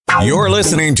You're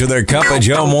listening to the Cup of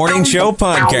Joe Morning Show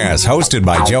podcast, hosted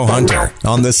by Joe Hunter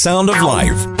on The Sound of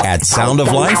Life at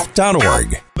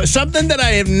soundoflife.org. Something that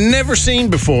I have never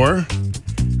seen before,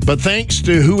 but thanks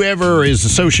to whoever is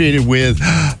associated with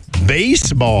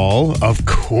baseball, of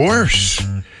course.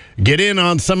 Get in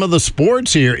on some of the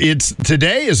sports here.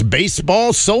 Today is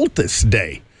Baseball Solstice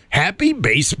Day. Happy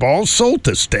Baseball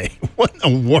Solstice Day. What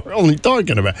in the world are you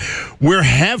talking about? We're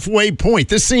halfway point.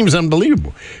 This seems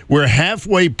unbelievable. We're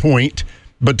halfway point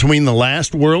between the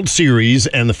last World Series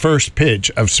and the first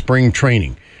pitch of spring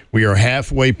training. We are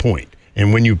halfway point.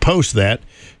 And when you post that,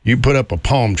 you put up a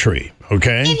palm tree,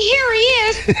 okay? And here he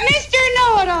is, Mr.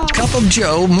 Know-It-All. Cup of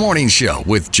Joe Morning Show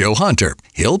with Joe Hunter.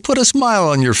 He'll put a smile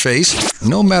on your face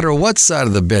no matter what side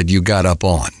of the bed you got up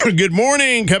on. Good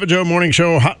morning, Cup of Joe Morning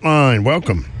Show Hotline.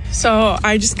 Welcome. So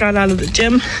I just got out of the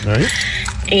gym, All right.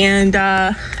 and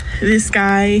this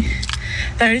guy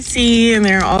that I see in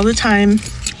there all the time,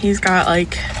 he's got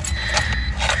like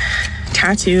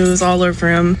tattoos all over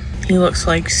him. He looks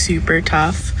like super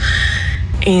tough,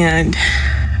 and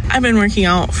I've been working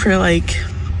out for like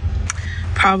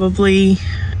probably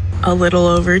a little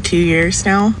over 2 years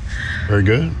now. Very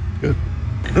good. Good.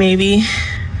 Maybe,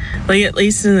 like at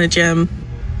least in the gym.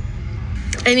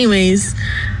 Anyways,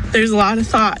 there's a lot of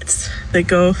thoughts that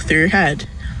go through your head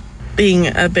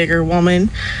being a bigger woman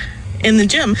in the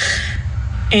gym.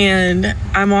 And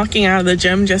I'm walking out of the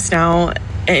gym just now,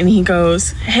 and he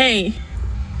goes, "Hey."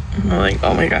 I'm like,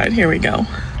 oh my God, here we go.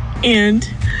 And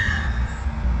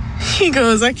he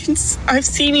goes, I've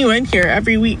seen you in here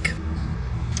every week.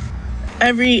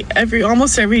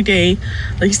 Almost every day.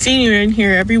 Like, seen you in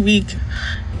here every week,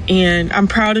 and I'm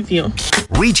proud of you.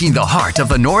 Reaching the heart of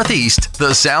the Northeast,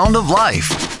 the sound of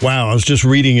life. Wow, I was just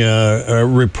reading a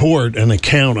report, an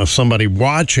account of somebody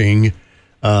watching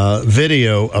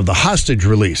video of the hostage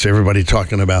release. Everybody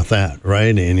talking about that,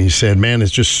 right? And he said, man,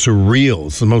 it's just surreal.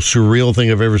 It's the most surreal thing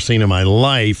I've ever seen in my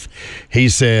life. He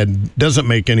said, doesn't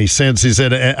make any sense. He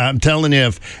said, I'm telling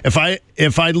you, if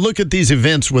I look at these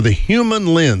events with a human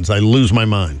lens, I lose my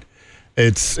mind.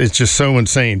 It's just so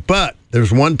insane. But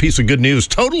there's one piece of good news,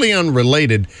 totally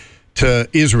unrelated to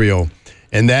Israel,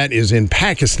 and that is in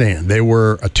Pakistan. There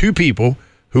were two people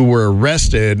who were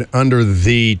arrested under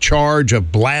the charge of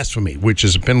blasphemy, which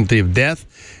is a penalty of death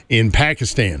in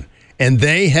Pakistan, and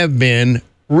they have been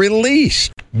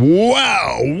released.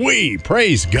 Wow-wee,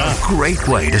 praise God. A great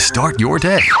way to start your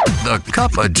day. The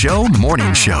Cup of Joe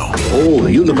Morning Show. Oh,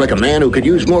 you look like a man who could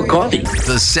use more coffee.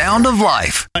 The sound of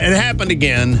life. It happened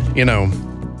again,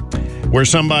 where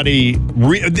somebody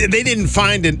they didn't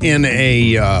find it in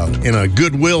a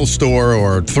Goodwill store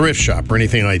or thrift shop or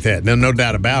anything like that. No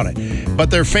doubt about it. But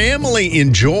their family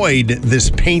enjoyed this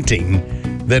painting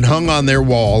that hung on their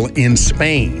wall in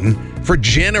Spain for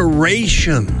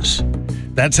generations.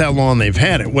 That's how long they've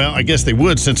had it. Well, I guess they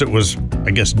would, since it was,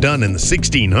 done in the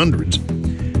 1600s.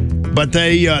 But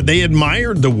they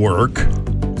admired the work,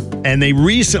 and they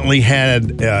recently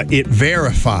had it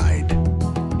verified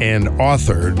and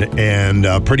authored, and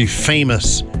a pretty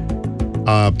famous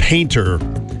painter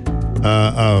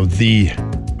of the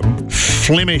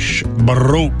Flemish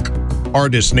Baroque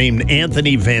artist named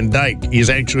Anthony van Dyck. He's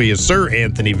actually a Sir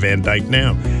Anthony van Dyck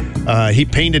now. He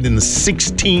painted in the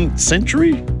 16th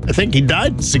century. I think he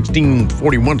died in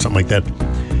 1641, something like that.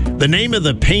 The name of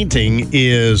the painting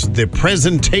is The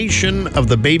Presentation of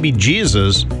the Baby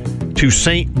Jesus to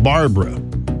Saint Barbara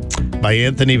by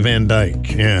Anthony van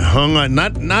Dyck. Yeah, hung on,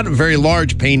 not a very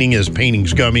large painting as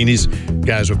paintings go. I mean, these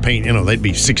guys would paint, they'd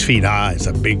be 6 feet high. It's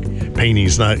a big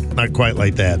painting's not quite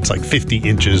like that. It's like 50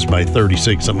 inches by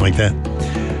 36, something like that.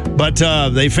 But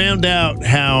they found out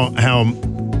how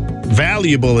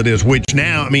valuable it is, which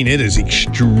now, it is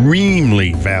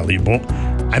extremely valuable.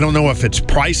 I don't know if it's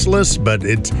priceless, but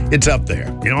it's up there.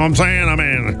 You know what I'm saying?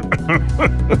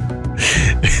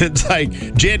 It's like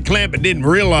Jed Clampett didn't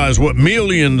realize what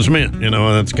millions meant.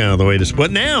 That's kind of the way it is.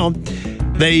 But now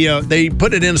they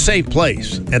put it in a safe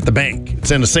place at the bank.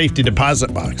 It's in a safety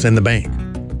deposit box in the bank.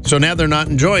 So now they're not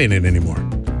enjoying it anymore.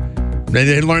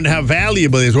 They learned how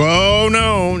valuable it is. Oh,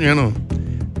 no,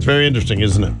 It's very interesting,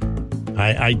 isn't it?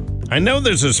 I know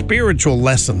there's a spiritual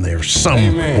lesson there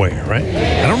somewhere, right?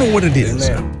 I don't know what it is.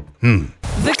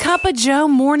 The Cup of Joe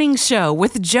Morning Show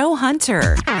with Joe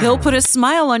Hunter. He'll put a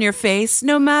smile on your face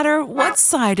no matter what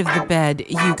side of the bed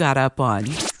you got up on.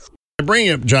 I bring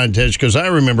up John Tesh because I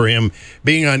remember him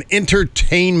being on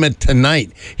Entertainment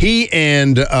Tonight. He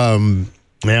and,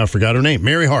 I forgot her name,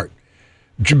 Mary Hart,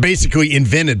 basically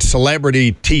invented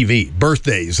celebrity TV,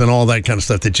 birthdays, and all that kind of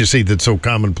stuff that you see that's so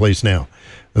commonplace now.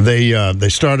 They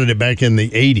started it back in the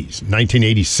 80s,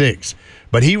 1986.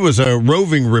 But he was a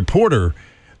roving reporter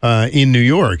in New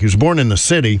York. He was born in the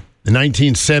city in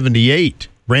 1978.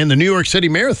 Ran the New York City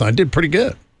Marathon. Did pretty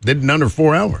good. Did it in under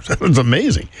 4 hours. That was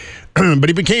amazing. But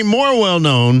he became more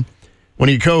well-known when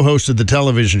he co-hosted the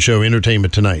television show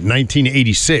Entertainment Tonight in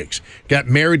 1986. Got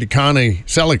married to Connie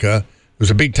Sellecca, who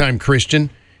was a big-time Christian.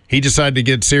 He decided to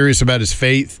get serious about his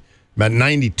faith. About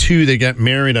 92, they got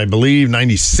married, I believe.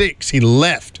 96, he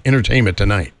left Entertainment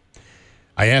Tonight.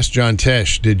 I asked John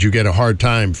Tesh, did you get a hard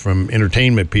time from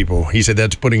entertainment people? He said,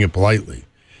 that's putting it politely.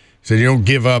 He said, you don't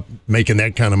give up making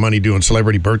that kind of money doing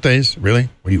celebrity birthdays? Really?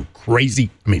 Are you crazy?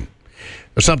 I mean,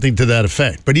 there's something to that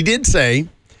effect. But he did say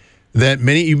that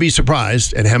you'd be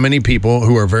surprised at how many people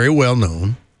who are very well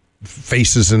known,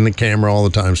 faces in the camera all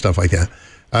the time, stuff like that,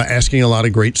 asking a lot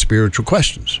of great spiritual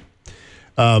questions.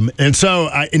 And so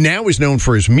now he's known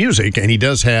for his music, and he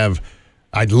does have,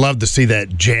 I'd love to see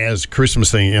that jazz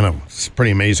Christmas thing, it's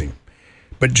pretty amazing.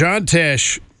 But John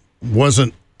Tesh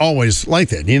wasn't always like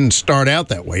that. He didn't start out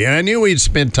that way. And I knew he'd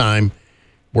spent time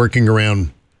working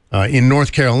around in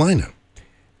North Carolina.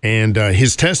 And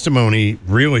his testimony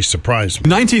really surprised me.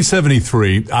 In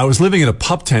 1973, I was living in a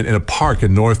pup tent in a park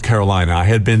in North Carolina. I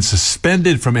had been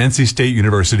suspended from NC State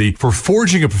University for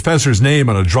forging a professor's name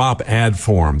on a drop ad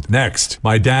form. Next,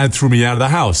 my dad threw me out of the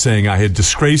house, saying I had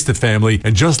disgraced the family.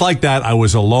 And just like that, I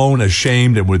was alone,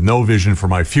 ashamed, and with no vision for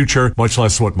my future, much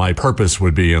less what my purpose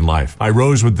would be in life. I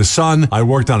rose with the sun. I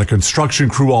worked on a construction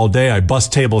crew all day. I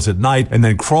bussed tables at night and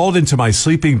then crawled into my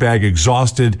sleeping bag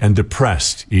exhausted and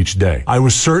depressed each day. I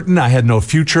was certain I had no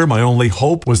future. My only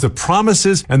hope was the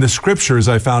promises and the scriptures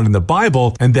I found in the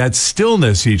Bible and that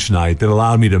stillness each night that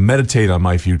allowed me to meditate on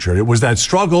my future. It was that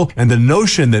struggle and the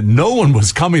notion that no one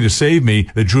was coming to save me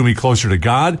that drew me closer to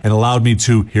God and allowed me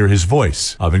to hear his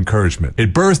voice of encouragement.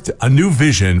 It birthed a new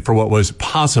vision for what was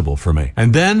possible for me.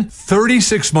 And then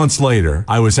 36 months later,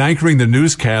 I was anchoring the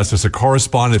newscast as a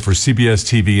correspondent for CBS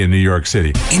TV in New York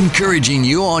City. Encouraging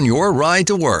you on your ride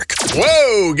to work.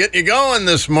 Whoa, getting you going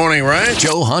this morning, right?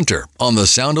 Joe Hunter on The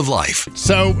Sound of Life.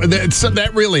 So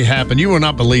that really happened. You will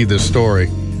not believe this story.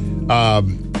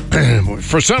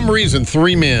 For some reason,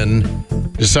 3 men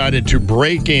decided to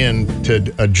break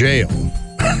into a jail.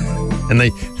 And they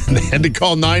had to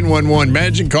call 911.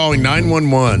 Imagine calling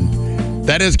 911.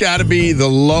 That has got to be the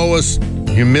lowest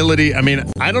humility. I mean,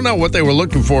 I don't know what they were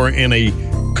looking for in a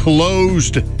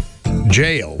closed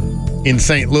jail in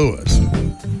St. Louis.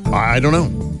 I don't know.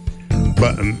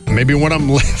 But maybe one of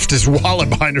them left his wallet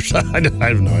behind her side. I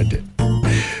have no idea.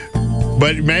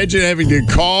 But imagine having to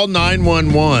call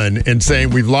 911 and saying,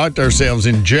 we've locked ourselves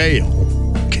in jail.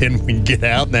 Can we get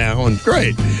out now? And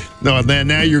great. No, then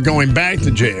now you're going back to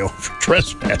jail for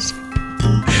trespassing.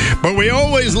 But we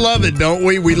always love it, don't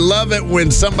we? We love it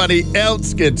when somebody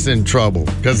else gets in trouble.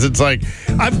 Because it's like,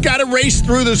 I've got to race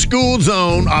through the school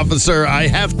zone, officer. I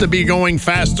have to be going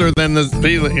faster than the,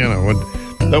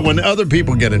 But when other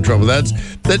people get in trouble, that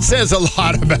says a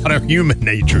lot about our human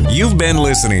nature. You've been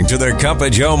listening to the Cup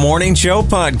of Joe Morning Show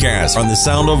podcast on The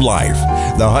Sound of Life,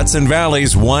 the Hudson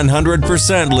Valley's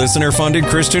 100% listener-funded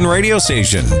Christian radio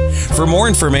station. For more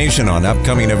information on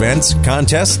upcoming events,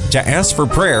 contests, to ask for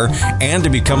prayer, and to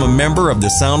become a member of the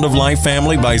Sound of Life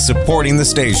family by supporting the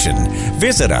station,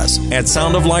 visit us at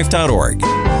soundoflife.org.